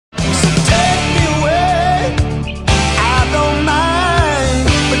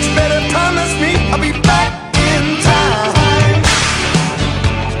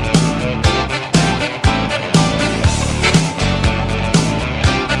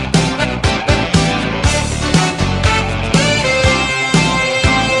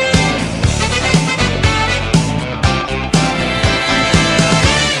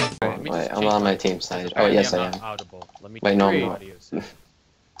team side. Oh, yes, I am. Audible. Let me Wait, no, three. I'm not.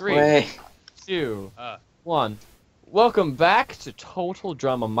 3, Wait. 2, 1. Welcome back to Total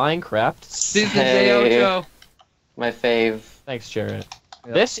Drama Minecraft Season Hey. Ocho. My fave. Thanks, Jarrett.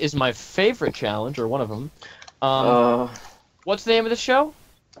 Yep. This is my favorite challenge, or one of them. Oh. What's the name of the show?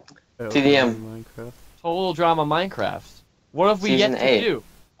 TDM. Minecraft. Total Drama Minecraft. What have we Season yet 8. to do?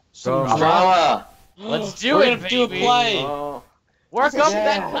 Some Drama. drama. Drama. Let's do We're it, gonna do a baby. play. Oh. Work Yeah. up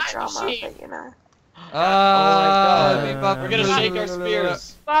that time drama, machine. but you know. We're gonna shake our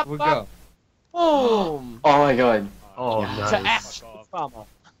spears. Bop, We'll bop, go. boom. Oh my god. Oh, To nice. actual drama.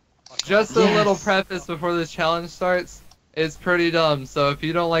 Just a Yes. little preface before this challenge starts. It's pretty dumb, so if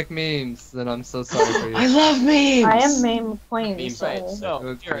you don't like memes, then I'm so sorry for I you. love memes! I am meme queen, Meme so. fight. So,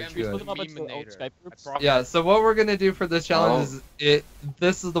 Good, Jarrett, good, should we good. split them up into old Skype groups? Yeah, so what we're gonna do for this challenge is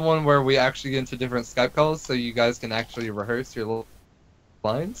this is the one where we actually get into different Skype calls, so you guys can actually rehearse your little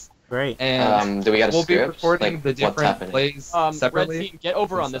lines. Great. And do we got a we'll be script? recording Like, the what's different happening? plays Red separately. team, get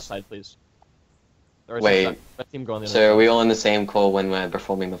over on this side, please. Wait. Red team, go on the other So are side. we all in the same call when we're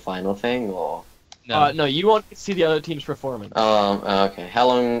performing the final thing, or? No, you won't see the other team's performance. Okay. How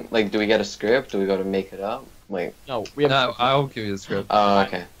long, like, do we get a script? Do we gotta make it up? Like, No, we have. No, I'll give you the script. oh,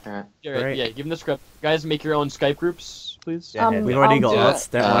 okay. Alright. Jarrett, Great. yeah, give them the script. Guys, make your own Skype groups, please. We've already I'll got do us,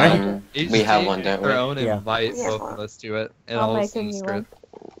 it. don't worry. Each We have team one, don't their we? own Yeah. invite Yeah. both of us to it, and I'll I'll make a send the new script.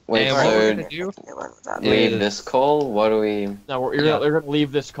 Wait, And what we're so gonna do? leave this call? What do we... No, Yeah. you're gonna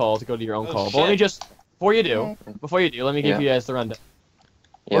leave this call to go to your own Oh, call. But let me shit. just before you do, let me give Yeah. you guys the rundown.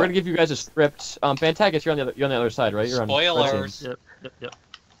 Yeah. We're gonna give you guys a script. Fantagus, you're on the other side, right? You're on red team. Spoilers.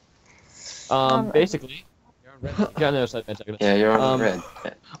 Yep. Basically, you're on the other side, Fantagus. Yeah, you're on red.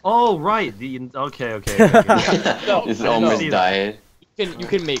 Oh, right. Okay. No, This no. almost See that. died. You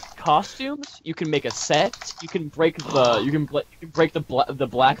can make costumes. You can make a set. You can break the the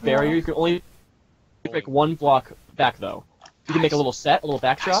black barrier. You can only break one block back though. You can make a little set, a little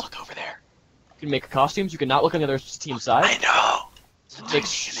backdrop. Look over there. You can make costumes. You can not look on the other team's side. I know. Make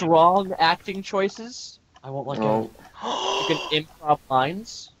strong acting choices. I won't let go. Oh. You can improv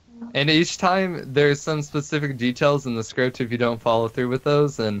lines. And each time there's some specific details in the script if you don't follow through with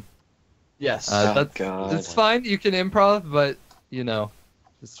those, and Yes. Oh, that's God. it's fine. You can improv, but you know,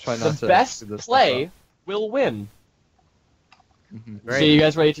 just try not to. The best screw this stuff play up. will win. Mhm. So you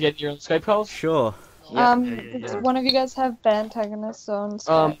guys ready to get your own Skype calls? Sure. Yeah. Does one of you guys have antagonists on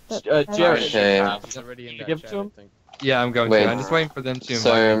Skype? Jared, Okay. you give it to him? Yeah, I'm going Wait. to. I'm just waiting for them to invite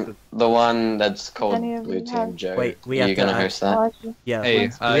So, me. the one that's called Any of Blue you Team have- Joe. Wait, we Are have you to gonna add- host that? Yeah. Hey,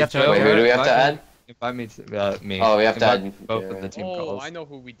 we have to Joe, Wait, who do we have to invite add? Invite me to me. Oh, we have to Invite add both Joe. of the team Oh, calls. I know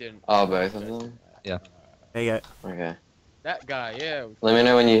who we didn't. Oh, both of them? There you go. Okay. That guy, yeah. Let me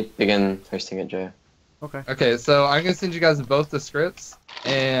know when you begin hosting it, Joe. Okay. Okay, so I'm gonna send you guys both the scripts,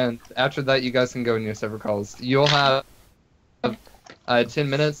 and after that, you guys can go in your separate calls. You'll have 10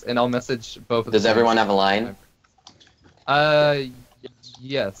 minutes, and I'll message both of Does them. everyone have a line?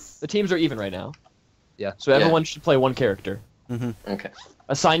 Yes. The teams are even right now. Yeah. So everyone should play one character. Okay.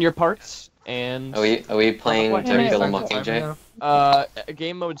 Assign your parts and Are we playing What to time kill a is it? Mockingjay?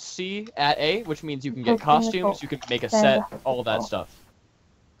 game mode C at A, which means you can get Open the costumes, door. you can make a set, all that stuff.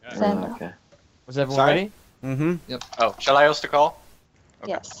 Send. Okay. Was everyone Sorry? ready? Mm-hmm. Oh, shall I host the call?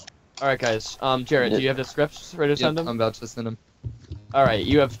 Okay. Yes. All right, guys. Jared, do you have the scripts ready to send Yep, them? I'm about to send them. All right,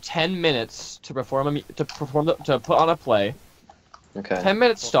 you have 10 minutes to put on a play. Okay. 10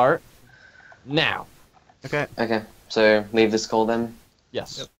 minutes start now. Okay. Okay. So, leave this call then?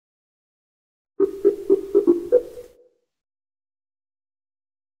 Yes. Yep.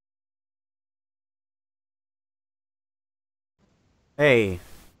 Hey.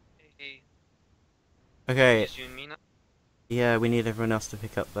 Hey, Okay. it's you and me now? Yeah, we need everyone else to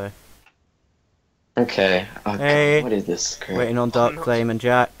pick up though. Okay. Oh, Hey. God, what is this script? Waiting on Dark no. Flame and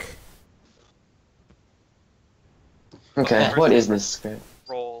Jack. Okay, what is this script?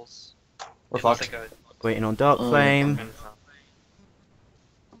 Rolls. We're It looks fucked. like Waiting on Dark Oh. Flame.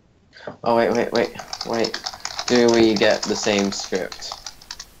 Oh, wait. Do we get the same script?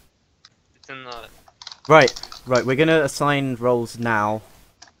 it's in the. Right. We're gonna assign roles now.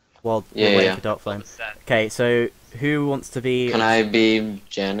 While we're Yeah, waiting yeah. for Dark Flame. the set. Okay. So who wants to be? Can I be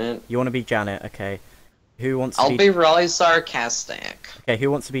Janet? You want to be Janet? Okay. Who wants to I'll be really sarcastic. Okay. Who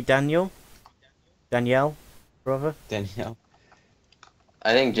wants to be Daniel? Danielle, brother. Danielle.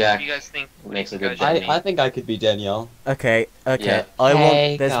 I think What Jack do you guys think? makes a you good guys Danny. I think I could be Danielle. Okay. Yeah. I Hey,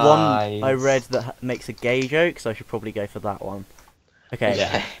 want. There's one I guys. read that makes a gay joke, so I should probably go for that one. Okay.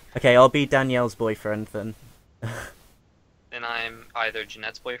 Yeah. Okay. I'll be Danielle's boyfriend then. Then I'm either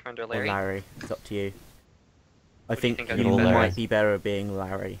Jeanette's boyfriend or Or Larry. Larry. It's up to you. I What do you think think I'd you be better might as? be better at being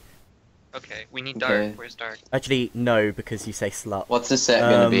Larry. Okay, we need Okay. dark. Where's dark? Actually, no, because you say slut. What's the set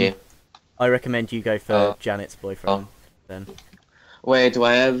gonna be? I recommend you go for Oh. Janet's boyfriend. Then. Wait, do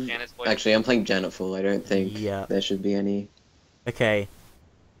I have... Janet's boyfriend. Actually, I'm playing Janet full. I don't think Yeah. there should be any... Okay.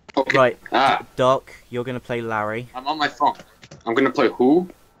 Okay. Right. Ah, Doc, you're gonna play Larry. I'm on my phone. I'm gonna play who?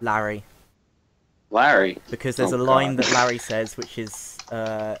 Larry. Larry. Because there's Oh, a line God. that Larry says, which is,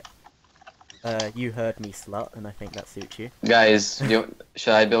 you heard me, slut, and I think that suits you. Guys,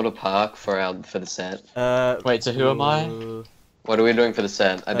 should I build a park for the set? Wait, so who am I? What are we doing for the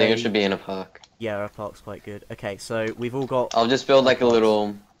set? I think it should be in a park. Yeah, our park's quite good. Okay, so we've all got... I'll just build like a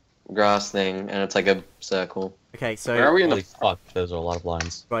little grass thing, and it's like a circle. Okay, so... Where are we in Holy the? fuck, those are a lot of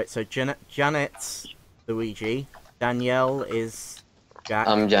lines. Right, so Janet's Luigi. Danielle is Jack.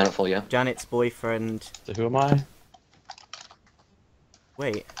 I'm Janet full, yeah. Janet's boyfriend... So who am I?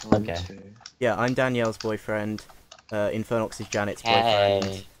 Wait. Okay. Yeah, I'm Danielle's boyfriend. Infernox is Janet's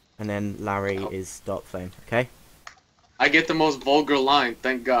boyfriend. And then Larry is Dark Flame, okay? I get the most vulgar line.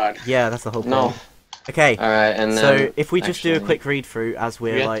 Thank God. Yeah, that's the whole point. No. Okay, Alright, and then... so if we just do a actually- quick read through as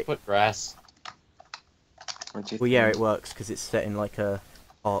We we're have like... to put grass. 1, 2, Well, yeah, 3. it works because it's set in like a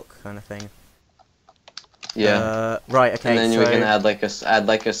arc kind of thing. Yeah. Right. Okay. and then so we can add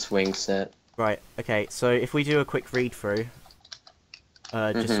like a swing set. right. Okay. So if we do a quick read through,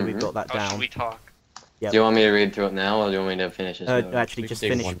 just so we've Mhm. got that How should down. we talk? Yep. Do you want me to read through it now, or do you want me to finish this? Actually, We just can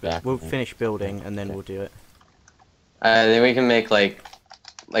take finish. one back, We'll I think. finish building and then we'll do it. Then we can make like,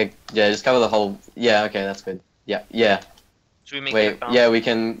 yeah, just cover the whole. Yeah, okay, that's good. Yeah, yeah. Should we make Wait, it a fountain? yeah,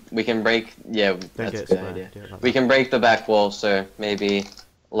 we can break. Yeah, Don't that's do a it good square. idea. Do it like We that. can break the back wall, so maybe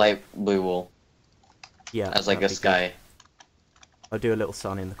light blue wall Yeah. as like a that'd be good. sky. I'll do a little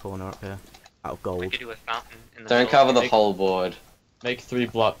sun in the corner up here, out of We gold. could do a fountain in the Don't middle. cover the Make- whole board. Make three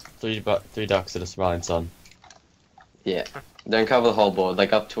ducks and a smiling sun. Yeah, don't cover the whole board.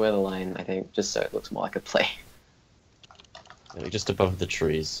 Like up to where the line, I think, just so it looks more like a play. Yeah, like just above the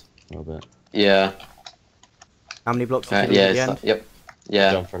trees a little bit. Yeah. How many blocks did you Yeah. leave at the end? Yep.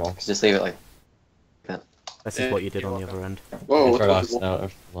 Yeah. Jump for ducks. Just leave it like. This is what you did on the other end. Whoa. For What ducks. the? No,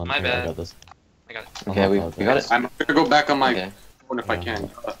 hold on, My here, I bad. got this. I got it. Okay, we got it. I'm gonna go back on my Okay. phone if I Yeah.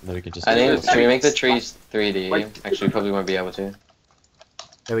 can. Then we can just. I do think this. should we make the trees 3D? Actually, we probably won't be able to.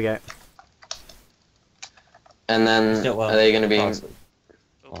 There we go. And then Yeah, well, are they gonna be? I'm possibly.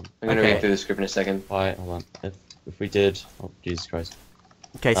 Hold on. gonna Okay. read through the script in a second. Why? Hold on. If we did, oh Jesus Christ.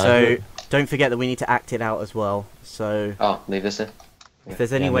 Okay, Uh, so who- don't forget that we need to act it out as well. So Oh, leave this in. if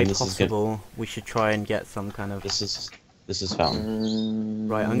there's any Yeah, I way mean, this is good. possible, we should try and get some kind of. This is fountain.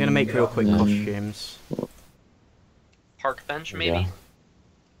 Right, I'm gonna make real quick costumes. Park bench, maybe? Yeah.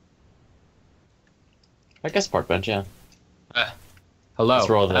 I guess park bench, yeah. Hello. That's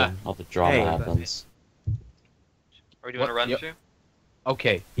where all the drama Hey. happens. Are we doing a What? run Yep. through?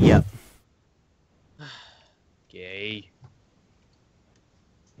 Okay. Yep. Gay.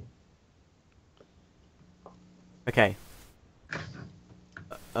 Okay.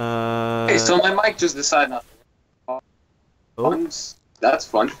 Hey, so my mic just decided not. Oh, That's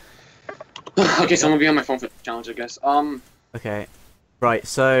fun. Okay, so I'm gonna be on my phone for the challenge, I guess. okay. Right,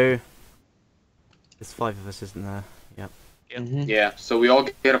 so there's 5 of us, isn't there? Yep. Mhm. Yeah. So we all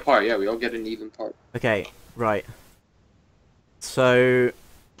get a part. Yeah, we all get an even part. Okay, right. So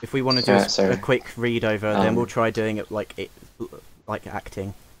if we want to do Alright, sorry. a quick read over, then Um, we'll try doing it like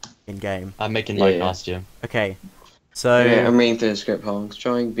acting in game. I'm making my Yeah. costume. Okay. So Okay, I'm reading through the script. Hold on.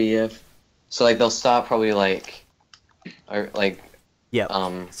 Drawing BF. So like they'll start probably like, or like yeah.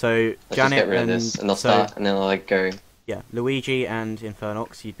 let's So just Janet get rid of and this, and they'll so, start, and then they'll like go. yeah, Luigi and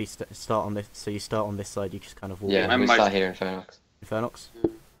Infernox, you'd be start on this. So you start on this side. You just kind of walk Yeah, in. I we might- start here in Phoenix. Infernox.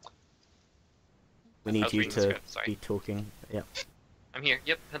 We I need was you reading the to script, sorry. be talking. Yeah. I'm here.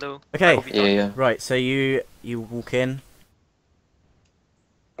 Yep. Hello. Okay. I hope you Yeah, talk. yeah. Right. So you walk in.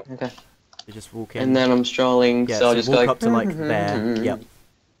 Okay. You just walk in. And then I'm strolling, yeah, so I'll so just walk go like. up to like there. Yep.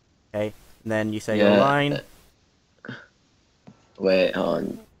 Okay. And then you say Yeah. your line. Wait, hold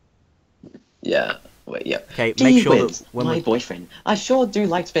on. Yeah. Wait, yeah. Okay. Make sure that David, when my we boyfriend. I sure do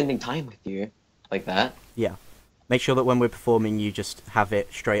like spending time with you. Like that. make sure that when we're performing, you just have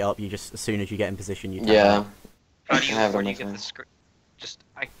it straight up. You just as soon as you get in position, you tap Yeah. out. How do you, I have it where on do my you get phone. the script? Just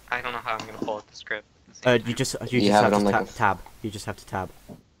I don't know how I'm gonna pull out the script. You just You just have have it to on, like, a tab. You just have to tab.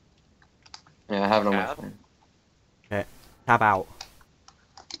 Yeah, I have it on my Tab? phone. Tab out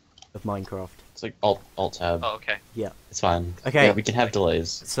of Minecraft. It's like alt tab. Oh, okay. It's fine. Okay. Yeah, we can have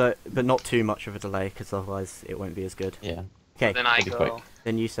delays. So, but not too much of a delay, because otherwise it won't be as good. Yeah. Okay. Then I pretty go. quick.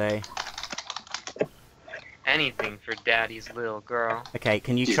 Then you say. Anything for daddy's little girl. Okay,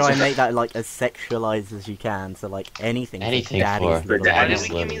 can you try and make that like as sexualized as you can? So like anything, Anything for daddy's for little Why daddy's did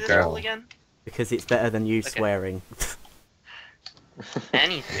girl. we give me little this girl. rule again? Because it's better than you Okay. swearing.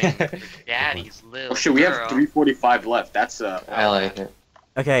 Anything for daddy's little Oh shit, we have girl. 3:45 left. That's I like it.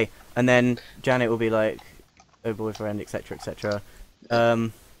 Okay, and then Janet will be like, "Oh, boyfriend, etc., etc."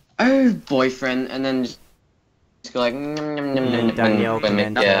 Oh, boyfriend, and then just go like, then Danielle can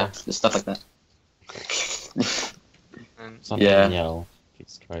enter. yeah, just stuff like that. And Yeah. Danielle.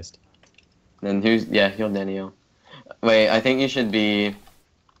 Jesus Christ. Then who's, yeah, you're Danielle. Wait, I think you should be, you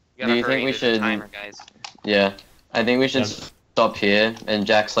gotta Do you hurry, think we there's a should- timer, guys. yeah, I think we should Yeah. stop here, and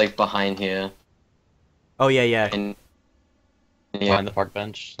Jack's like behind here, Oh yeah, yeah. and yeah, Behind the park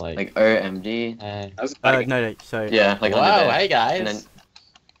bench, like OMG, Hey. That was about No. So yeah, like Wow, under there. hey guys. And then,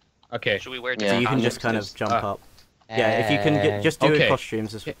 Okay. Should we wear Yeah. so different you can just costumes? kind of jump Ah. up. Yeah, if you can get just do Okay.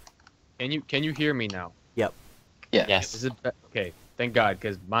 costumes. As... Can you hear me now? yeah, Yes. Is it okay? Thank God,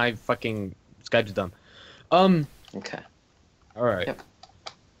 because my fucking Skype's dumb. okay, All right. Yep.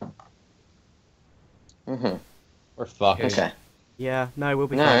 We're fucked. okay, Yeah, no, we'll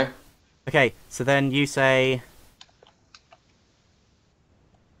be no, fine. Okay, so then you say.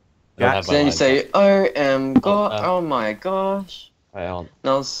 I don't Jack, have so my then you line say, Oh, oh my gosh, Right on. and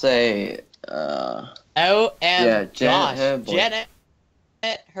I'll say, Oh, Yeah, and Janet, her gosh, boy- Janet,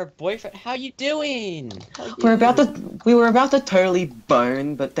 her boyfriend. How you doing? we were about to totally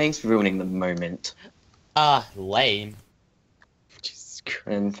bone, but thanks for ruining the moment. Lame. Jesus Christ.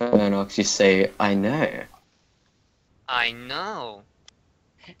 And Fernox, you say, I know. I know.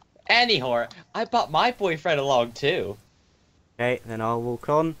 Anyhow, I brought my boyfriend along too. Okay, then I'll walk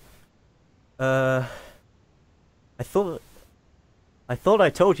on. I thought I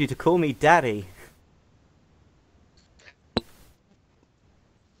told you to call me daddy.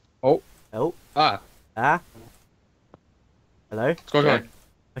 Oh. Oh. Ah. Hello? What's going on?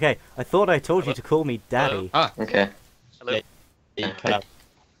 Okay, I thought I told you to call me daddy. Ah. Okay. Hello. You cut out.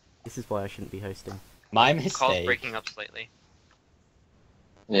 This is why I shouldn't be hosting. My Call's mistake. breaking up slightly.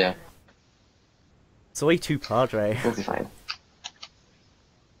 Yeah, Soy tu padre. we'll be fine.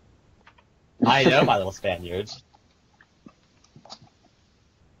 I know my little Spaniard.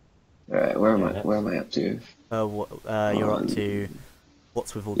 Alright, where am I up to? You're up to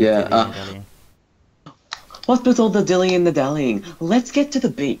what's with all the Yeah, dilly-dallying? What's with all the dilly and the dallying? Let's get to the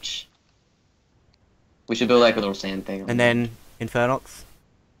beach. We should build like a little sand thing. And then Infernox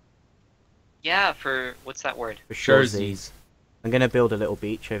Yeah, for what's that word? for Jerseys. Shoresies. I'm gonna build a little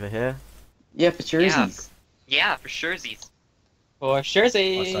beach over here. Yeah, for jerseys. Yeah, for surezies. For Oh, so I have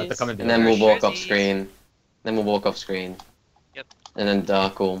to Scherzies. come and do And then that. we'll walk off Jerseys. screen. Then we'll walk off screen. Yep. And then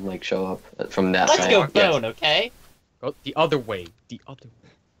Dark will like show up from that Let's side. go Yes. bone, okay? Go the other way. The other way.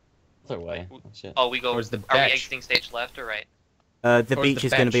 Other way. Oh, shit. Oh, we go. Towards the Are we bench. exiting stage left or right? The Towards beach the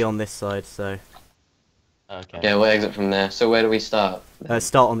is gonna be bench. on this side, so Okay. Yeah, we'll exit from there. So where do we start?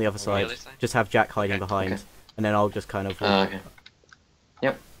 start on the other On the side. other side? Just have Jack hiding Okay. behind, Okay. and then I'll just kind of. Okay.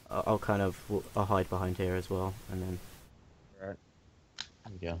 I'll kind of I'll hide behind here as well, and then. There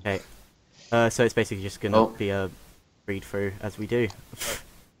we go. So it's basically just gonna Oh. be a read through as we do.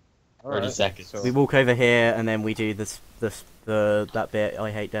 30 seconds. So, We walk over here and then we do that bit.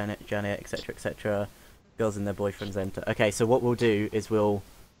 I hate Janet, etc., etc. Girls and their boyfriends enter. Okay, so what we'll do is we'll,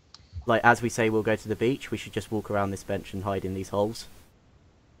 like as we say, we'll go to the beach. We should just walk around this bench and hide in these holes.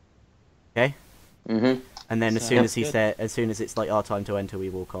 Okay. Mm-hmm. And then as Sounds soon as he good. said, as soon as it's like our time to enter, we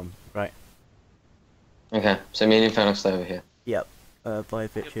walk on. Right. Okay. So me and Infernox stay over here. Bye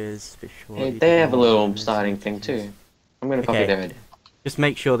bitches. Hey, they have a little starting thing too. I'm gonna copy Okay. their idea. Just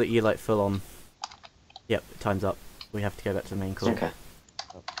make sure that you like full on. Yep, time's up. We have to go back to the main call. Okay.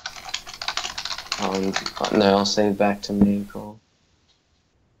 No, I'll save back to main call.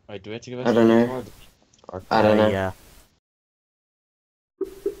 Wait, do we have to go back I to don't the know. board? Or- I don't know. Yeah.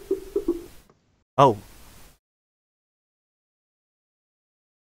 Oh,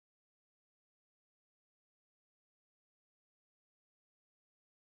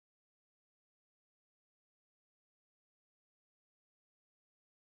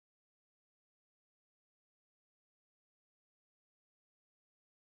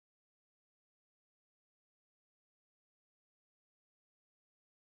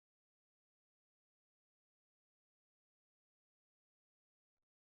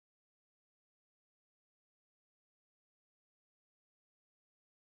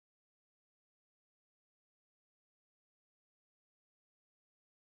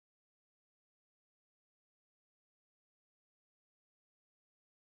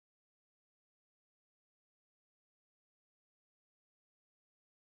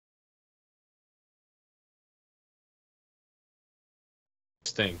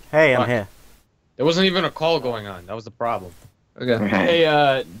 thing. Hey, I'm Fuck. here. There wasn't even a call going on. That was the problem. Okay.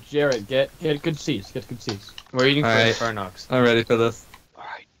 Hey, Jarrett, get good seats. Get good seats. We're eating Alright. Fernox. I'm ready for this.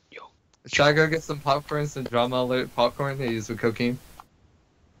 Alright, yo. Should I go get some popcorn, some drama alert popcorn and use some cocaine?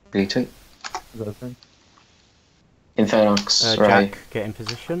 Retweet. Is that a thing? Infernox, right. Jack, get in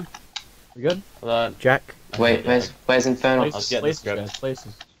position. We good? Hold on. Jack. Wait, where's Infernox? Let's get the Places, script. guys,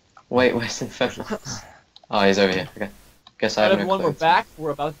 places. Wait, where's Infernox? Oh, he's over here. Okay. Guess I Alright, have no everyone, we're clothes. back.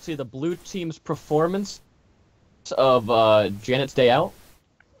 We're about to see the blue team's performance of Janet's Day Out.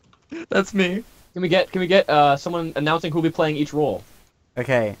 That's me. Can we get someone announcing who'll be playing each role?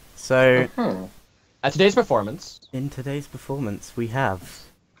 Okay, so At today's performance, in today's performance we have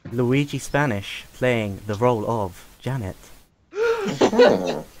Luigi Spanish playing the role of Janet.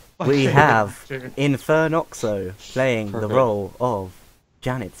 We have Infernoxo playing the role of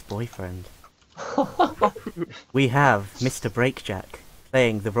Janet's boyfriend. We have Mr. Breakjack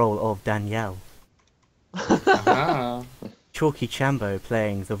playing the role of Danielle. Chalky Chambo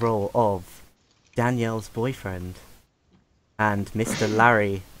playing the role of Danielle's boyfriend. And Mr.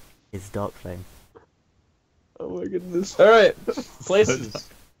 Larry is Dark Flame. oh my goodness! All right, places.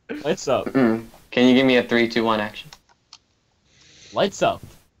 Lights up. Can you give me a 3, 2, 1 action? Lights up.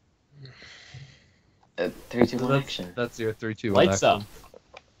 3, 2, 1 action. That's your 3, 2, 1 Lights action.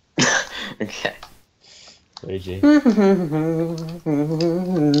 up. Okay. Luigi.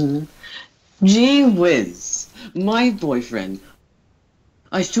 Gee whiz, my boyfriend.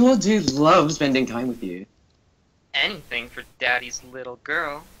 I sure do love spending time with you. Anything for daddy's little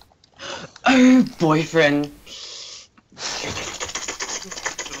girl. Oh, boyfriend.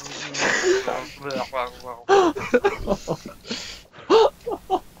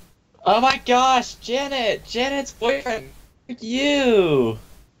 Oh my gosh, Janet! Janet's boyfriend! You!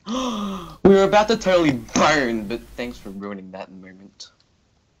 We were about to totally burn, but thanks for ruining that moment.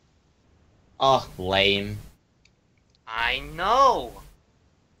 Oh, lame. I know.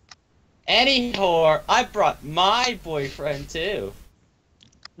 Anyhow, I brought my boyfriend too.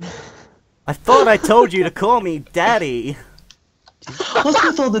 I thought I told you to call me Daddy! What's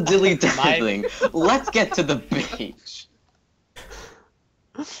with all the dilly-dallying? Let's get to the beach.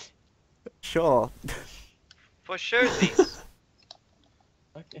 Sure. For sure, these.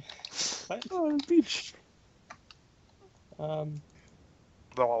 Okay. Oh, beach. Oh,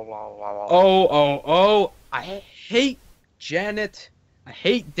 I hate Janet. I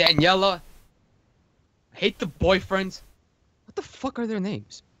hate Daniela. I hate the boyfriends. What the fuck are their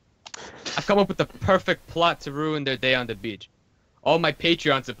names? I've come up with the perfect plot to ruin their day on the beach. All my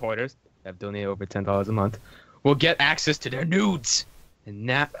Patreon supporters, that have donated over $10 a month, will get access to their nudes. And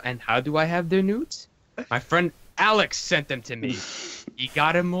how do I have their nudes? My friend Alex sent them to me. He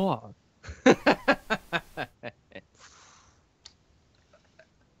got them all.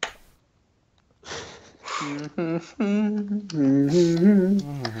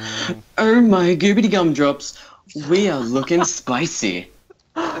 Oh my goobity gumdrops, we are looking spicy.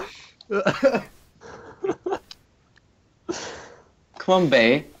 Come on,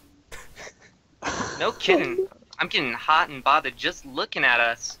 bae. No kidding. I'm getting hot and bothered just looking at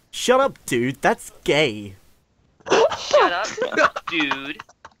us. Shut up, dude, that's gay. Shut up, dude.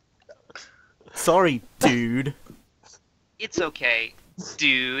 Sorry, dude. It's okay,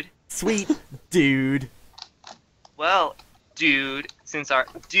 dude. Sweet dude. Well, dude, since our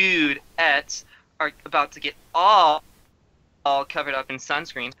dudeettes are about to get all covered up in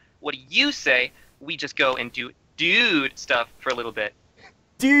sunscreen, what do you say we just go and do dude stuff for a little bit?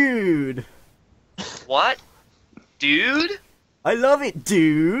 Dude. What? Dude? I love it,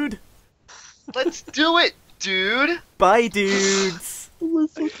 dude. Let's do it, dude! Bye, dudes. Oh my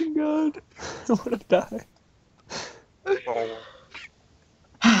fucking god! I wanna die.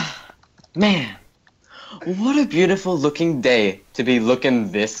 Man, what a beautiful looking day to be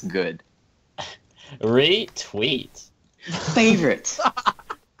looking this good. Retweet. Favorite.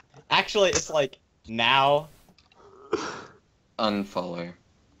 Actually, it's like now Unfollow.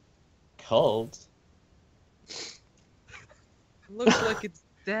 cold. Looks like it's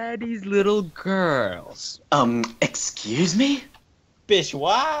daddy's little girls. Excuse me? Bish,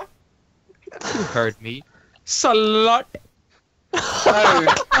 why? You heard me. Slut.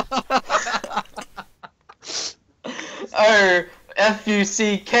 Oh,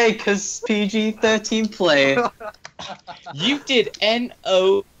 F-U-C-K, cause PG-13 play. You did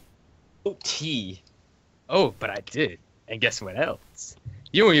N-O-T. Oh, but I did. And guess what else?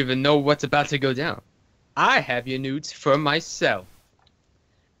 You don't even know what's about to go down. I have your nudes for myself.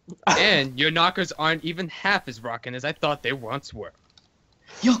 And your knockers aren't even half as rockin' as I thought they once were.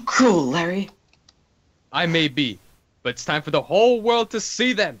 You're cruel, Larry. I may be, but it's time for the whole world to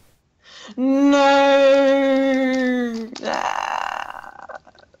see them. No. Ah.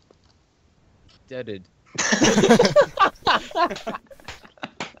 Deaded.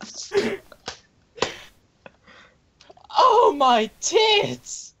 Oh my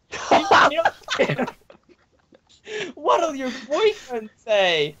tits! What will your boyfriend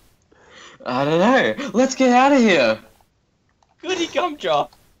say? I don't know. Let's get out of here. Goody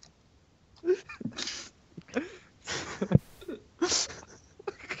gumdrop.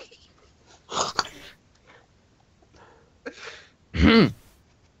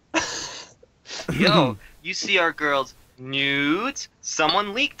 Yo, you see our girl's nudes?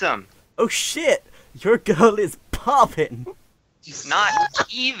 Someone leaked them. Oh shit! Your girl is popping! Not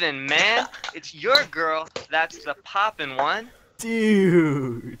even, man. It's your girl. That's the poppin' one.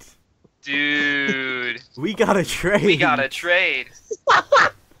 Dude! Dude. We gotta trade! We gotta trade.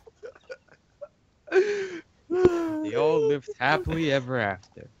 They all lived happily ever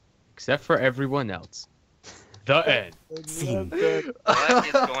after, except for everyone else. The end. Scene. What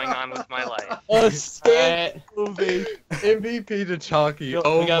is going on with my life? A skate movie. MVP to Chalky. Yo,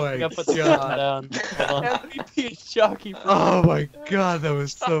 Oh we my gotta put the god. down. Hold on. MVP is Chalky. Oh my god, that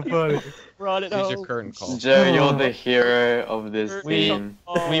was so funny. Brought it Here's home. your curtain call. Joe, you're the hero of this scene.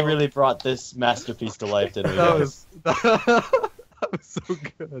 We really brought this masterpiece to life, didn't we? That guys? was so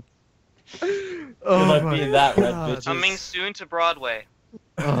good. Oh like my being that red god. bitch. Coming soon to Broadway.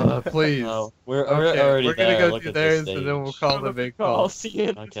 Please. No, we're Okay, already we're gonna there. go Look through at the theirs stage. and then we'll call the big I'll call. see you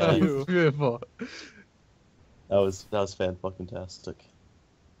in Okay. That two. was beautiful. That was fan-fucking-tastic.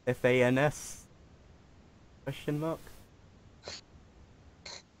 FANS? Question mark?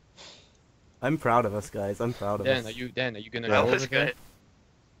 I'm proud of us, guys. I'm proud of Dan, us. are you gonna That go was again? good.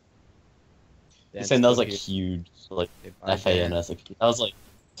 You're saying that was like Dan, huge, like Alright, FANS. Like, that was like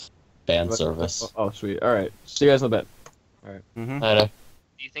fan service. Oh, sweet. Alright. See you guys in a bit. Mm-hmm. I know.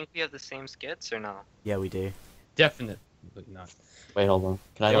 Do you think we have the same skits or no? Yeah, we do. Definitely not. Wait, hold on.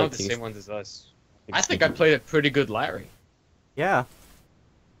 Can They I don't like have the see? same ones as us. I think I played a pretty good Larry. Yeah.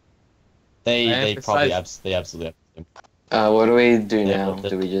 They probably emphasize- they absolutely. What do we do Yeah, now? but the-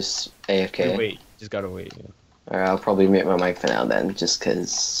 Do we just You AFK? wait, just gotta wait. Yeah. Alright, I'll probably mute my mic for now then, just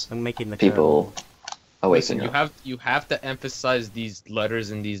because I'm making the people are Listen, waking you up. have to emphasize these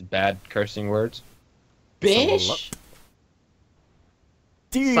letters and these bad cursing words. Bish.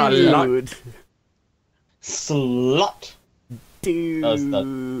 Dude! Salat. Slut. Dude!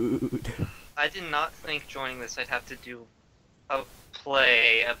 That I did not think joining this I'd have to do a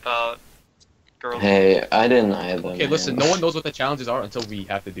play about girls. Hey, I didn't either. Okay, man. listen, no one knows what the challenges are until we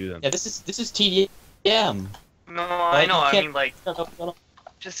have to do them. Yeah, this is TDM. No, I know. you I can't- mean, like,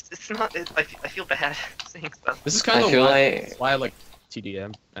 just it's not. I feel bad saying stuff. This is kind I of feel why, like- why I like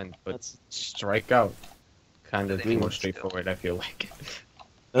TDM and but That's Strikeout kind of Anyone more should straightforward. I feel like this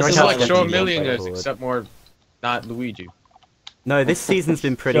this is Strikeout like is Show of TDM Millionaires, straightforward. except more not Luigi. No, this season's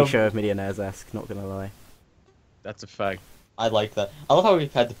been pretty Show- Show of Millionaires-esque, not gonna lie. That's a fact. I like that. I love how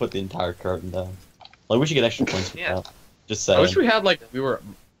we've had to put the entire curtain down. Like we should get extra points for Yeah. that. Just I saying. wish we had like we were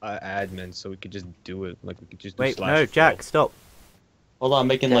admins, so we could just do it. Like we could just do Wait, slash no, Jack, stop. Hold on, I'm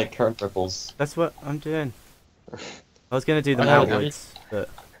making like current ripples. That's what I'm doing. I was gonna do them I know, outwards, but...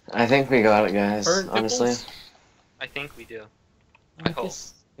 I think we got it, guys. Current Honestly. nipples? I think we do. I I hope.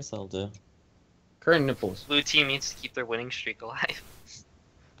 guess I'll do. Current nipples. Blue team needs to keep their winning streak alive.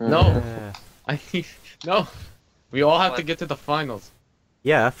 No. Mhm. I need no. We all have to What? get to the finals.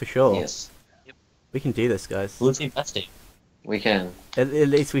 Yeah, for sure. Yes, We can do this, guys. Blue team best team. we can. At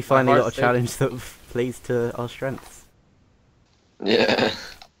least we finally got heart's a challenge that plays to our strengths. Yeah.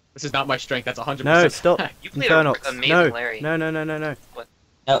 This is not my strength. That's 100%. No, stop. You played Infernox. an amazing No, Larry. no, no, no, no, no.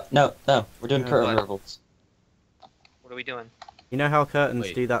 No. We're doing No. curtain What? ripples. What are we doing? You know how curtains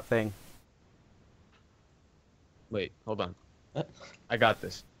Wait. do that thing? Wait, hold on. What? I got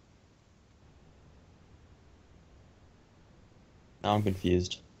this. Now I'm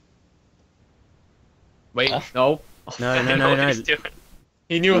confused. Wait, Huh? no. No, I no, know no, what no. he's doing.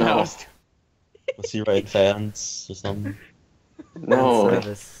 He knew what I No. was doing. Was he writing fans or something? No,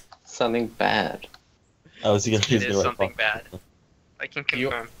 Service. something bad. Oh, was he gonna It use is the right something button? bad. I can You-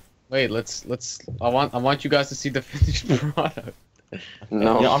 confirm. Wait, let's. I want you guys to see the finished product.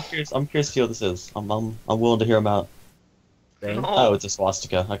 No. Yeah, I'm curious to see what this is. I'm willing to hear him out. Thing. No. Oh, it's a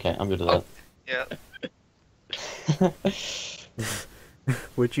swastika. Okay, I'm good with Yeah. that.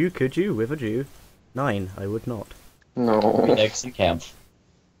 Would you, could you, with a Jew? 9, I would not. No. Eggs and camp.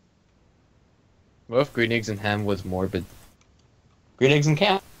 What if green eggs and ham was morbid? Green eggs and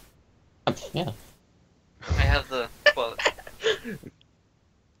camp. Yeah. I have the quote.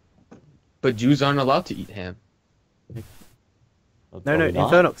 But Jews aren't allowed to eat ham. No, no,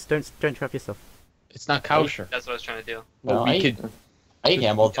 Infernox, don't trap yourself. It's not kosher. That's what I was trying to do. But No, we I could. eat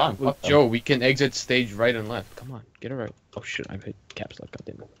ham all the time. Look, Fuck them. Joe, we can exit stage right and left. Come on, get it right. Oh shit, I hit caps lock.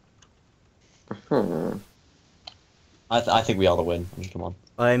 Goddamn it. I think we ought to win. I mean, come on.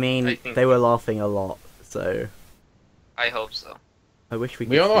 I mean, I think- they were laughing a lot, so I hope so. I wish we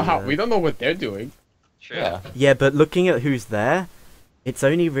could We don't know see how. that. We don't know what they're doing. True. Yeah. Yeah, but looking at who's there, it's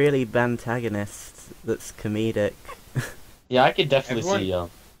only really Bantagonist that's comedic. Yeah, I could definitely Everyone-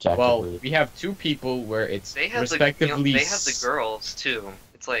 see Jack. Well, we have two people where it's They have respectively. they have the girls too.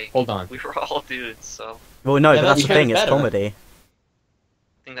 It's like Hold on. we were all dudes, so Well, no, Yeah, but that's that's the thing, it's better. comedy. I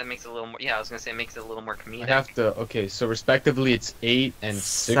think that makes it a little more. Yeah, I was gonna say it makes it a little more comedic. I have to. Okay, so respectively, it's 8 and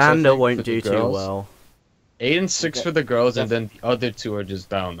 6. I Sander think, won't for the do too girls. well. 8 and 6 for the girls, and then the other 2 are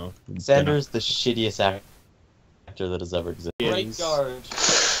just I don't know. Sander's the shittiest actor that has ever existed. Great guard.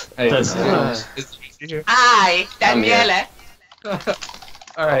 Hey, That's is he here? Hi, Daniela.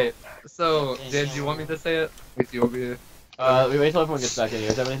 Alright, so, Dan, do you want me to say it? Wait, do you want me to? We wait till everyone gets back in here.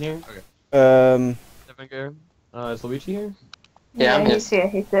 Is everyone here? Um, Everyone here? Is Luigi here? Yeah, I'm he's here,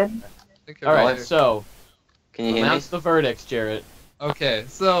 he said. Alright, so, Can you hear me? announce the verdicts, Jarrett. Okay,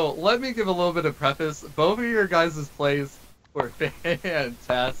 so let me give a little bit of preface. Both of your guys' plays were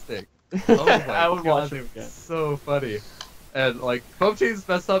fantastic. Oh my I would god, watch they them were again. so funny. And like both teams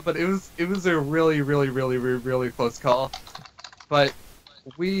messed up, but it was a really close call. But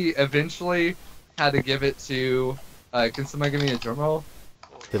we eventually had to give it to. Can somebody give me a drum roll?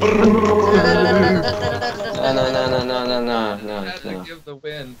 No. Had to give the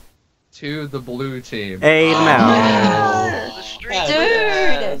win to the blue team. hey, now. The street.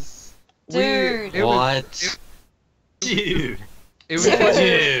 Dude! It was, Dude. it was,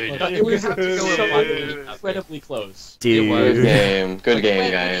 Dude. it was have to go with one. Incredibly close. Good Dude. game. Good game, Wait,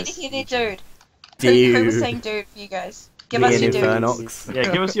 we guys. need to hear the dude. Who was Dude. saying dude for you guys? Give Me us and your dude. Infernox. Yeah,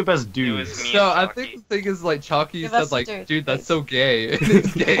 give us your best It dude. was me So and I Chalky. think the thing is like Chalky Give us said the like, dude, dude, that's please. so gay.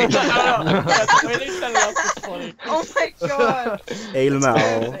 It's gay. That's the way they set it up is funny. Oh my god! Hey, now.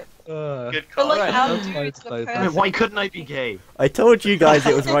 Perfect. Good But call. like Alright, our that's dudes, fine, the it's fine. perfect. Why couldn't I be gay? I told you guys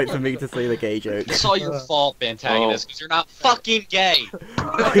it was right for me to say the gay joke. It's all your fault, Bantagonist, because you're not fucking gay.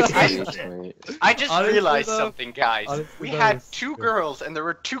 Sweet. I just Honestly, realized though- something, guys. honestly, We that had was 2 good. girls, and there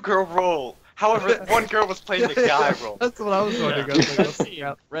were 2 girl role. However, one girl was playing the guy role. That's what I was wondering. I was like, Red what the team.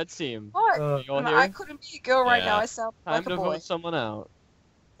 crap? Red team. What? You all I here? couldn't be a girl right Yeah. now. I sound Time like to a boy. vote someone out.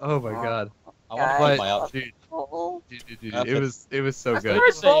 Oh my god. I want to Guys. keep my out. Dude, Oh, it was so That's good. what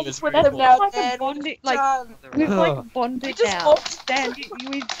you're saying is with very them cool. now, Like a Dan. bonding- What have you We've done? like bonded We just now. walked Dan,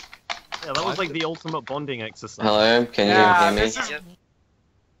 we Yeah, that was like the ultimate bonding exercise. Hello, can you Yeah, hear me? this is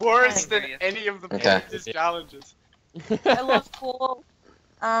worse than any of the Okay. previous challenges. I love Paul.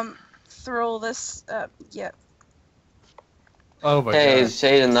 Through all this, yeah. Oh my Hey, god. is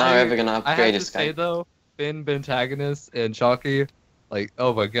Shaden now I- ever gonna I upgrade have to his say Skype? though, Finn, Bantagonist, and Chalky, like,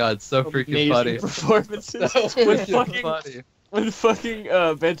 oh my god, so freaking Amazing funny. performances. So when freaking fucking funny. when fucking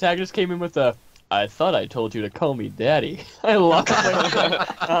Bantagonist came in with the I thought I told you to call me daddy. I love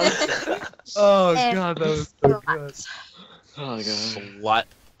it. Oh And- god, that was so good. Oh god. What?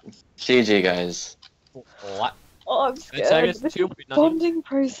 GG, guys. What? Oh, I'm Bantagonist scared. 2, but not Bonding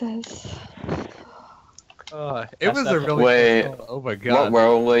process. It was a really Wait, good call. Oh my What god.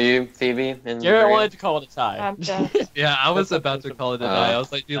 role were you, Phoebe? In Jarrett Maria? wanted to call it a tie. I'm done. Yeah, I was about to call it a die. I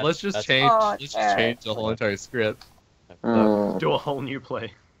was like, dude, let's just That's- change. Oh, Let's just Jared. change the whole entire script. Do a whole new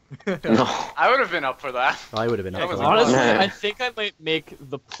play. No. I would have been up for that. I would have been That up was for Honestly, that. Yeah. I think I might make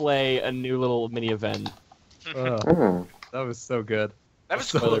the play a new little mini event. Mm. That was so good. That was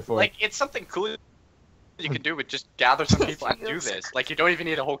Spoiler cool. for it. Like, it's something cool you can do with just gather some people and do this. Like, you don't even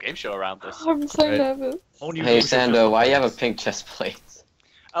need a whole game show around this. I'm so Right. nervous. Whole new Hey, game show. Sander, why you have a pink chest plate?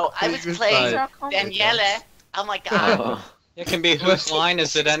 Oh, I was playing Daniela. Oh my Oh. It can be whose line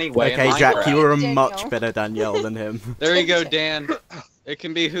is it anyway? in Okay, Jack, Minecraft. you were a Daniel. much better Danielle than him. There you go, Dan. It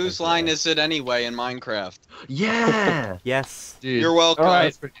can be whose line is it anyway in Minecraft. Yeah! Yes. Dude, You're welcome. Alright,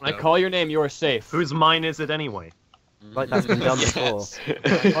 that's pretty when I dope. call your name, you are safe. Whose mine is it anyway? Like that's been done before. When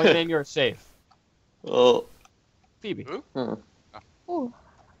I call your name, you are safe. Oh. Phoebe. Hmm. Ooh.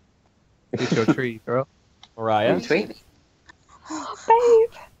 Get your tree, girl. Mariah. Sweet. Oh,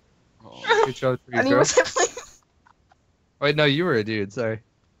 babe. Get your tree, And he girl. was definitely. Wait, no, you were a dude. Sorry.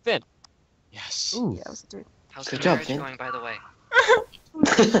 Yes. Ooh. Yeah, I was a dude. How's Good the job, marriage Finn. going, by the way?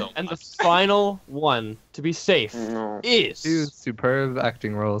 And the final one to be safe No. is Dude, superb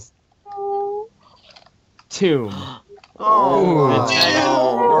acting roles. Oh. Tomb. Oh.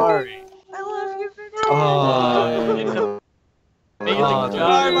 Sorry. I love you, Victor. Oh. It's Oh. amazing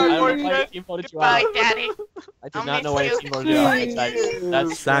job. I don't know why I team voted you Bye, out. Daddy. I did not know why I team voted you out.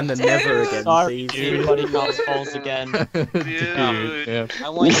 That's Sand and never again, sorry, please. dude. Everybody comes falls again. Dude. Yeah. I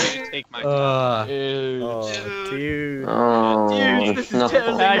want you to take my job. Dude. Oh, dude. Oh, Dude, this is no.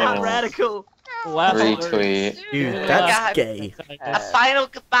 totally not radical. Last Retweet. Dude, Yeah. that's God. gay. A final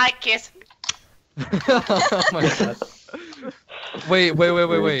goodbye kiss. Oh my god. Wait.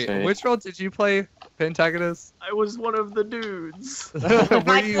 Retweet. Which role did you play, Pentagonist? I was one of the dudes. Were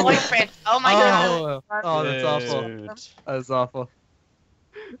My you? boyfriend. Oh my god. Oh, that's awful. That's awful.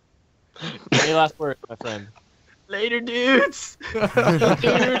 Any last word, my friend? Later, dudes. Bye.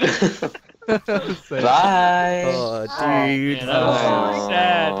 Oh, dude. man, that was so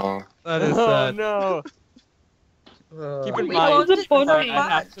sad. Oh. That is Oh sad. no. Keep in We mind, bonded I so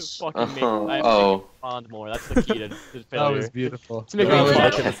have to much. fucking make Oh. I have to Oh. bond more. That's the key to That failure. was beautiful. To make That me was fun.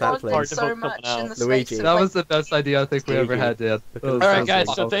 like in a sad Bonded place. Hard to so vote much someone in the else. Luigi. space of, That like, was the best idea I think we ever Luigi. had, Dan. Look That at was this. Alright guys,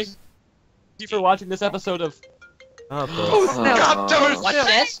 awesome. so thank you for watching this episode of Oh, bro. Oh. What's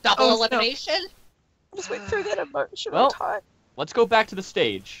this? Double Oh, snap. elimination? just went through that emotional Well- time. Let's go back to the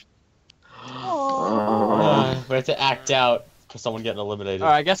stage. Oh. We have to act out for someone getting eliminated.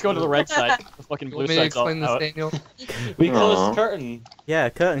 Alright, I guess go to the red side. The fucking blue Want me to side's all explain this, out. Daniel? We closed Aw. the curtain. Yeah,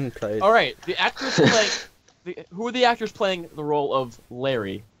 curtain closed. Alright, the actors playing who are the actors playing the role of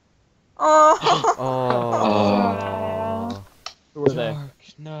Larry? Oh. Oh. Who are they?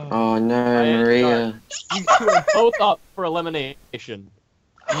 No. Oh no, Ryan, Maria. You two are both up for elimination.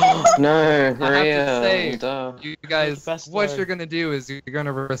 No, I Maria. have to say, duh. you guys, Best what word. you're gonna do is you're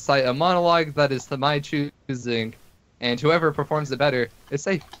gonna recite a monologue that is to my choosing, and whoever performs it better is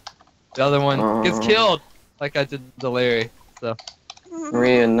safe. The other one gets Oh. killed, like I did to Larry.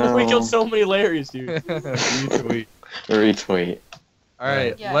 Maria, no. We killed so many Larrys, dude. Retweet. Retweet. All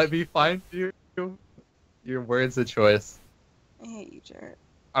right, Yeah. let me find you your words of choice. I hate you, Jarrett.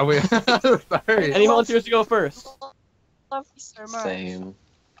 Are we? Sorry. Any volunteers to go first? Love you so much. Same.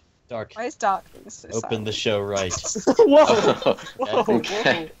 Dark. Why is Dark being so Open the silent? show right. Whoa! Whoa!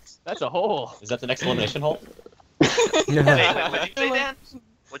 Okay. Whoa! That's a hole. Is that the next elimination hole? Hey, what'd you say, Dan?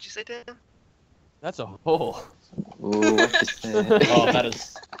 What'd you say, Dan? That's a hole. Ooh, what you say? Oh, that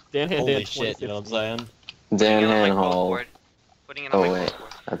is DanHanDan holy shit. You know what I'm saying? Dan Putting it on my Hand Hall. board. Putting it on Oh my wait,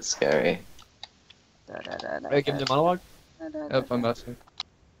 board. that's scary. Hey, give me the monologue. Yep, I'm about to.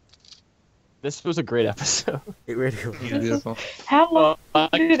 This was a great episode. It really was. It's beautiful. How long I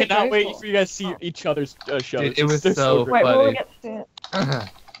did it cannot go wait for? for you guys to see each other's shows. Dude, it was They're so great. Wait, we'll funny. get to see it.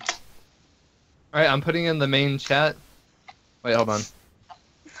 Alright, I'm putting in the main chat. Wait, hold on.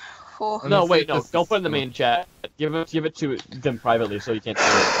 Oh. Let me No, see wait, if no, this don't is- put it in the main chat. Give it to them privately so you can't see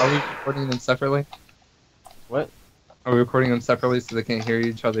it. Are we recording them separately? What? Are we recording them separately so they can't hear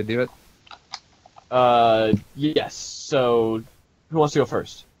each other do it? Yes. So, who wants to go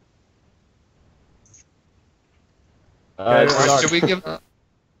first? Or Dark. should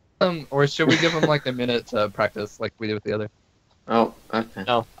we give them like a minute to practice like we did with the other? Oh, okay.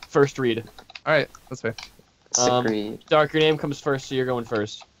 No, first read. Alright, that's fair. Agreed. Dark, your name comes first, so you're going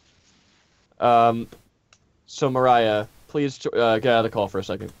first. So Mariah, please get out of the call for a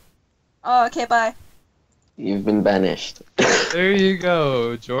second. Oh, okay, bye. You've been banished. There you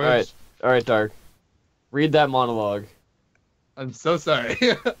go, George. All right, Dark. Read that monologue. I'm so sorry.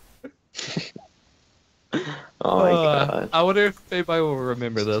 Oh my god. I wonder if anybody will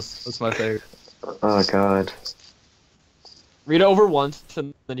remember this. That's my favorite. Oh god. Read it over once,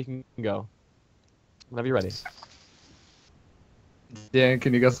 and then you can go. Whenever you're ready. Dan,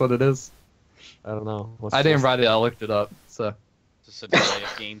 can you guess what it is? I don't know. What's I didn't this? write it. I looked it up. So Just a delay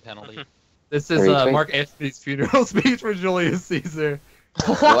of game penalty. this is Retweet. Mark Antony's funeral speech for Julius Caesar.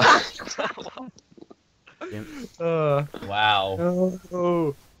 What? Wow.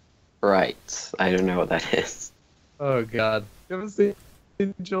 Oh, Right. I don't know what that is. oh God. You haven't seen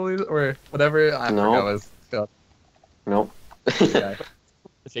Julius or whatever? I No. forgot what it's called. Nope. Yeah.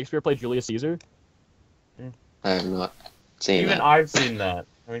 Did Shakespeare play Julius Caesar? I have not seen Even that. I've seen that.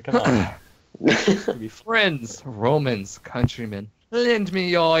 I mean, come on. It'd be fun. Friends, Romans, countrymen, lend me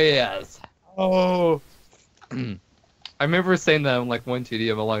your ears. Oh. I remember saying that on like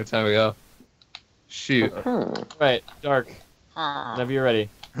 1TDM a long time ago. Shoot. Right, Dark. Whenever you're ready.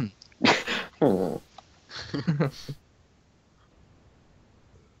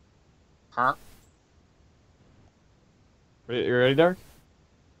 Huh? You ready, Dark?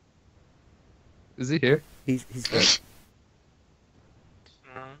 Is he here? He's good.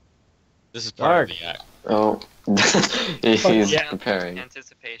 This is part of Dark. the act. Oh. He's Yeah. preparing.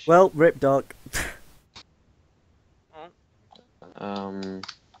 Anticipation. Well, Rip Dark. No,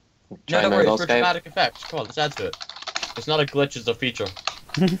 Try don't no worry, goal for scape. dramatic effect. Come on, let's add to it. It's not a glitch, it's a feature.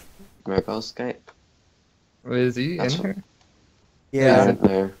 Mobile Skype. Is he in That's here? Yeah.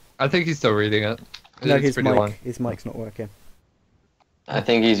 No. I think he's still reading it. No, It's pretty long. his mic's not working. I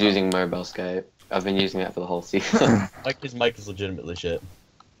think he's using mobile Skype. I've been using that for the whole season. Like his mic is legitimately shit.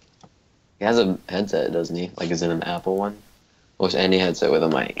 He has a headset, doesn't he? Like, is it an Apple one? Or is any headset with a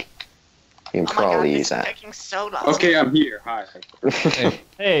mic? You can probably use that. Taking so long. Okay, I'm here. Hi.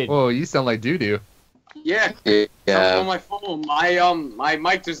 Hey. Whoa, you sound like doo-doo. Yeah. Yeah. On my phone, my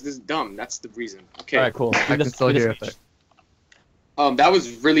mic just is dumb. That's the reason. Okay. Alright, cool. I can still hear it. That was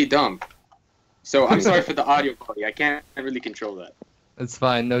really dumb. So I'm sorry for the audio quality. I can't really control that. It's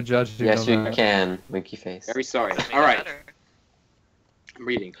fine, no judging. Yes, on you that. can. Winky face. Very sorry. Doesn't make All it right. better. I'm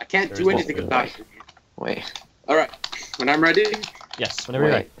reading. I can't There's do anything also- about it. Wait. All right. When I'm ready. Yes, whenever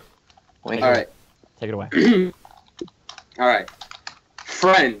you're ready. Wait. All right. Take it away. All right.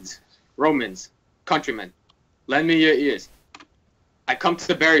 Friends, Romans, countrymen, lend me your ears. I come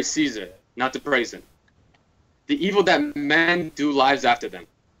to bury Caesar, not to praise him. The evil that men do lives after them.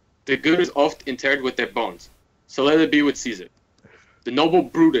 The good is oft interred with their bones. So let it be with Caesar. The noble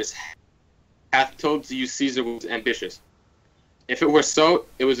Brutus hath told you Caesar was ambitious. If it were so,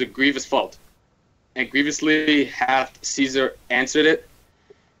 it was a grievous fault. And grievously hath Caesar answered it.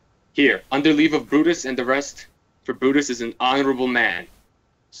 Here, under leave of Brutus and the rest, for Brutus is an honorable man.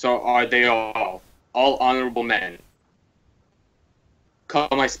 So are they all honorable men. Come,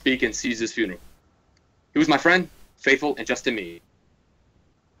 I speak in Caesar's funeral. He was my friend, faithful, and just to me.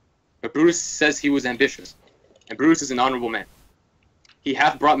 But Brutus says he was ambitious, and Brutus is an honorable man. He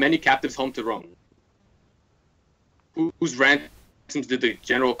hath brought many captives home to Rome. Whose ransoms did the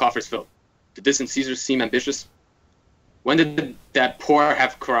general coffers fill? Did this in Caesar seem ambitious? When did that poor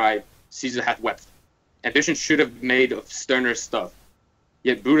have cried, Caesar hath wept? Ambition should have made of sterner stuff.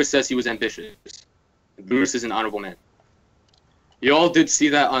 Yet Brutus says he was ambitious, and Brutus is an honorable man. You all did see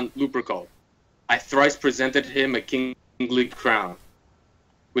that on Lupercal. I thrice presented him a kingly crown,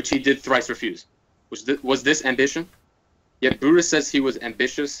 which he did thrice refuse. Was this ambition? Yet Brutus says he was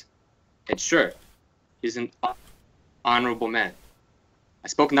ambitious, and sure, he's an honorable man. I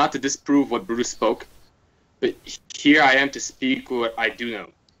spoke not to disprove what Brutus spoke, but here I am to speak what I do know.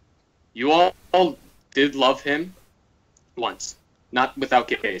 You all did love him once, not without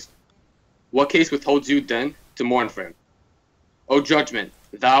case. What case withholds you then to mourn for him? O judgment,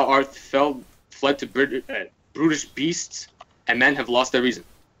 thou art fled to brutish beasts, and men have lost their reason.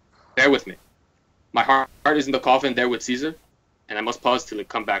 Bear with me. My heart is in the coffin there with Caesar, and I must pause till it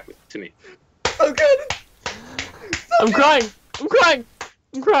come back to me. So good! I'm crying! I'm crying!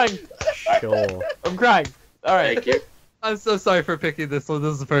 I'm crying! Sure. I'm crying. Alright. Thank you. I'm so sorry for picking this one.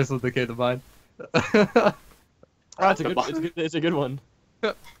 This is the first one that came to mind. Oh, it's a good one.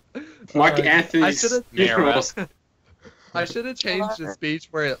 Mark Alright. Anthony's funeral. I should have changed the speech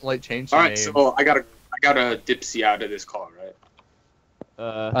where it like changed the Alright, name. so I gotta dipsy out of this call, right?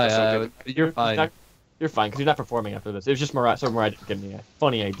 You're fine. You're fine, because you're not performing after this. It was just Mariah, so Mariah didn't give me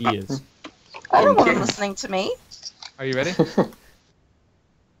funny ideas. I don't want him listening to me. Are you ready?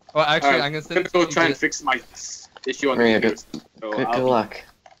 Well, actually, Alright, I'm I'm gonna gonna go try and fix my issue on the Maria, computer. So Good I'll- luck.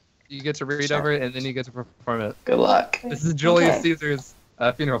 You get to read over it, and then you get to perform it. Good luck. This is Julius Okay. Caesar's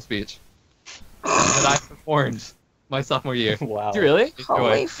funeral speech that I performed my sophomore year. Wow. Did you really?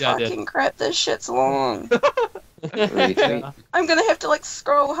 Holy Yeah, I did. fucking crap, this shit's long. Retweet. I'm gonna have to like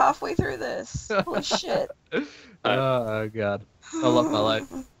scroll halfway through this. Holy shit. Oh god, I love my life.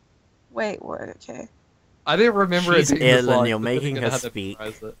 Wait, what? Okay. I didn't remember She's it being this ill and long, you're so then making I'm gonna her have to speak.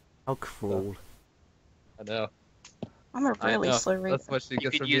 memorize it. How cruel. I know. I'm a I really know. slow reader. That's what she You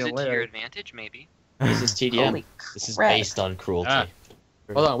gets could for use being it to your Larry. advantage, maybe. This is TDM. Holy This is crap. based on cruelty. Ah.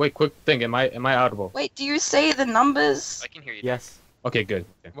 Hold on, wait, quick thing. Am I audible? Wait, do you say the numbers? I can hear you. Yes. Okay, good.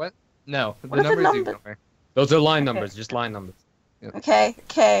 Okay. No, What are the numbers you numbers? ignore. Those are line numbers, just line numbers. Okay,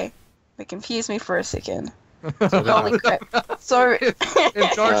 okay. They confused me for a second. So Holy crap. So, If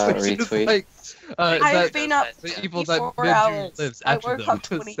Dark is retweet. like I've that been up the for evil that 24 Benji hours. lives I after woke them up is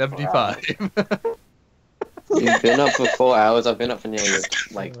 24 75. You've been up for 4 hours. I've been up for nearly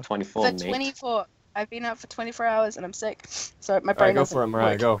like 24 for mate. 24. I've been up for 24 hours and I'm sick. So my Alright, brain go doesn't for it,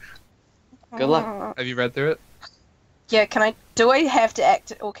 Mariah, work. go. Good luck. Have you read through it? Yeah, do I have to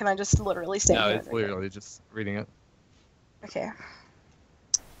act or can I just literally stand No, here? it's literally just reading it. Okay.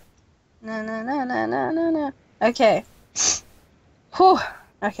 No. Okay. Whew.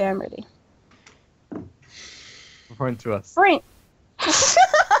 Okay, I'm ready. Reporting to us. Frank.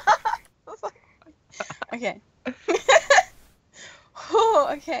 Okay. Whew,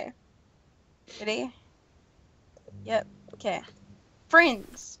 okay. Ready? Yep. Okay.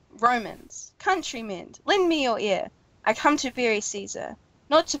 Friends, Romans, countrymen, lend me your ear. I come to bury Caesar,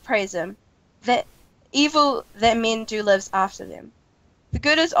 not to praise him. That evil that men do lives after them. The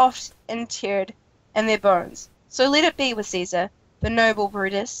good is oft interred in their bones. So let it be with Caesar, the noble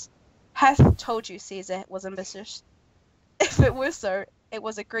Brutus. Hath told you Caesar was ambitious. If it were so, it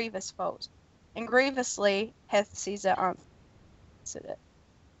was a grievous fault, and grievously hath Caesar answered it.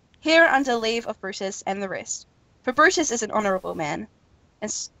 Here under leave of Brutus and the rest. For Brutus is an honourable man,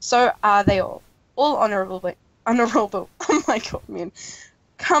 and so are they all honourable, oh my god, man.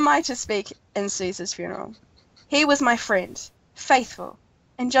 Come I to speak in Caesar's funeral. He was my friend, faithful,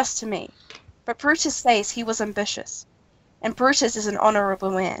 and just to me. But Brutus says he was ambitious, and Brutus is an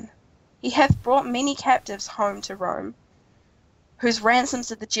honourable man. He hath brought many captives home to Rome, whose ransoms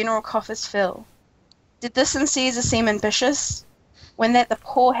did the general coffers fill. Did this in Caesar seem ambitious? When that the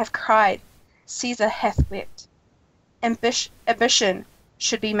poor have cried, Caesar hath wept. Ambition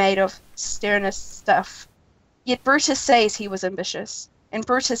should be made of sternest stuff. Yet Brutus says he was ambitious, and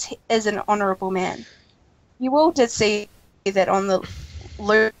Brutus is an honourable man. You all did see that on the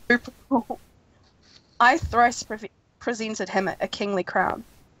loop. I thrice presented him a kingly crown,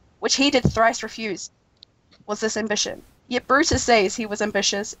 which he did thrice refuse. Was this ambition? Yet Brutus says he was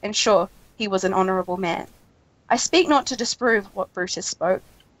ambitious, and sure, he was an honourable man. I speak not to disprove what Brutus spoke,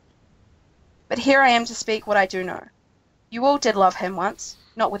 but here I am to speak what I do know. You all did love him once,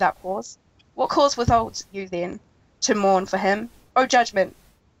 not without cause. What cause withholds you then to mourn for him? O judgment,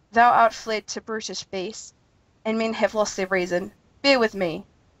 thou art fled to brutish beasts, and men have lost their reason. Bear with me.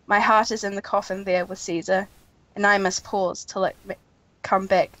 My heart is in the coffin there with Caesar, and I must pause till it come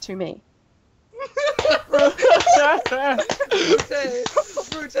back to me.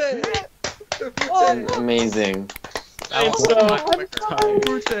 Amazing.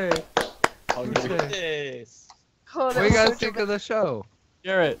 What do you guys think of the show?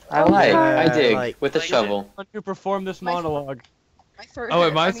 Garrett. I dig. With the shovel. One who performed this monologue. Oh,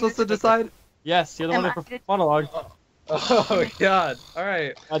 am I supposed to decide? Yes, you're the one who performed the monologue. Oh god.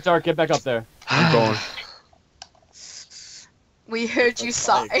 Alright. Dark, get back up there. I'm going. We heard you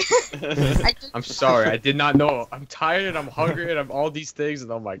sigh. I'm sorry, I did not know. I'm tired and I'm hungry and I'm all these things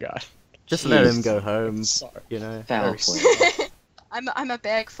and oh my god. Just let him go home. Sorry. You know. Foul play. I'm a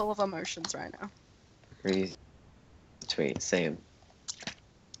bag full of emotions right now. Retweet. Same.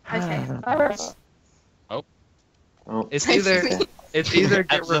 Okay. Oh. It's either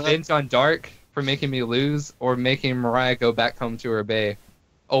get revenge on Dark for making me lose, or making Mariah go back home to her bae.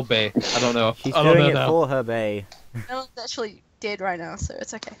 Oh, bae. I don't know. She's I don't doing know it now. for her bae. Ellen's actually dead right now, so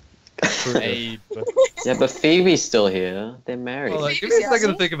it's okay. Yeah, but Phoebe's still here. They're married. Hold on, give me a second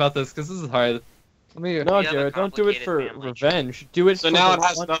to think about this, because this is hard. Let me. No, Jared, don't do it for revenge. Do it So for now the it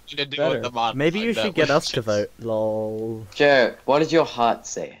has one nothing to do better. with the mod. Maybe you that should get was us to just- vote. Lol. Jared, what did your heart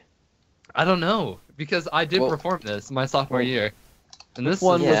say? I don't know, because I did Well- perform this my sophomore year. And Which this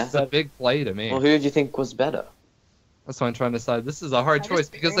one was was a big play to me. Well, who did you think was better? That's why I'm trying to decide. This is a hard I choice,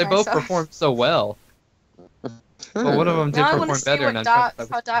 just because figured they both myself. performed so well. But one of them did Now I want perform to see better, and what I'm trying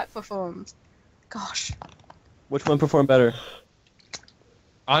to how Dark performed. Gosh. Which one performed better?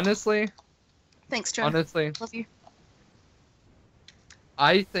 Honestly, Thanks, Joe. honestly, Love you.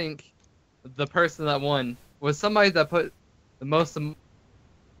 I think the person that won was somebody that put the most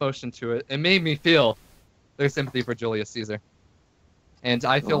emotion to it. It made me feel their sympathy for Julius Caesar. And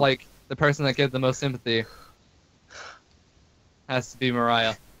I feel like the person that gave the most sympathy has to be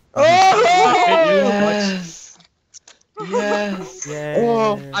Mariah. Yes. Yes.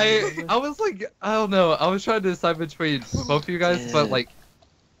 Oh, I was like, I don't know. I was trying to decide between both of you guys, but like,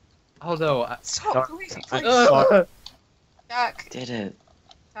 I don't know. Stop, please. Dark. Did it.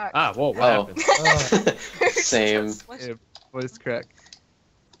 Dark. Ah, whoa, what Oh. happened? Same. Yeah, voice crack.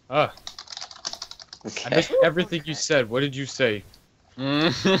 I Okay. missed everything you said. What did you say?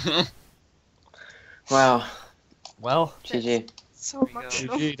 Wow. Well, GG. So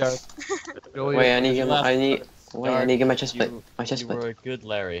emotional. GG, Dark. Wait, I need to get my. Dark, chest plate. My chest You plate. were a good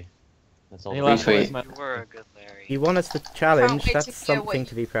Larry. That's all. Any last Retweet. words, Matt? You were a good Larry. You won us the Can't challenge. wait That's to hear what something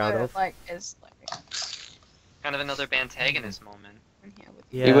to be you proud were of. Like, as like Kind of another antagonist moment. in here with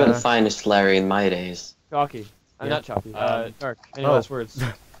you. You were the finest Larry in my days. Chalky. I'm Yeah. not Chalky. Dark. Any Oh. last words?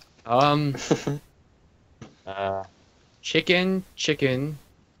 Chicken.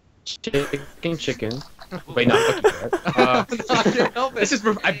 Wait, no, fuck you, Garrett. I can't help it. This is.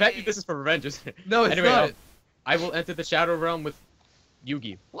 I bet you this is for revenge, isn't it? No, it's Anyway, not. I will enter the Shadow Realm with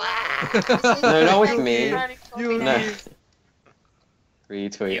Yugi. No, not with me. You- No.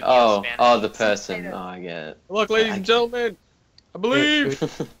 Retweet. You Oh, Spanish. the person. Oh, I get it. Look, ladies and gentlemen, I believe.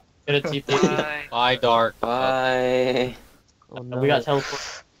 Get a TP. Bye. Bye, Dark. Bye. Oh, no. We got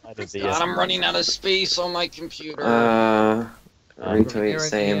teleported. God, I'm running out of space on my computer. Retweet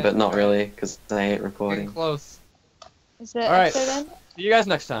same, but not really, because I ain't Getting recording. close. Is it Alright. episode end? See you guys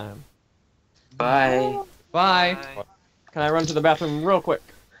next time. Bye. Bye. Can I run to the bathroom real quick?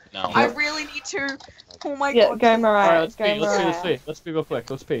 No. I really need to. Oh my Yeah, god. go Mariah. Alright, let's Go pee, let's pee, let's Mariah. pee. Let's pee real quick,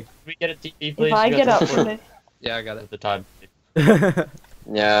 let's pee. we get a TP, please? If I You get got up the from this, Yeah, I got it. the time.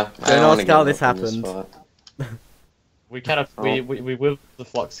 Yeah. I Don't don't wanna ask how get this up on this happened. We we whipped the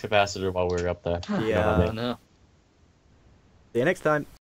flux capacitor while we were up there. Yeah. No. See you next time.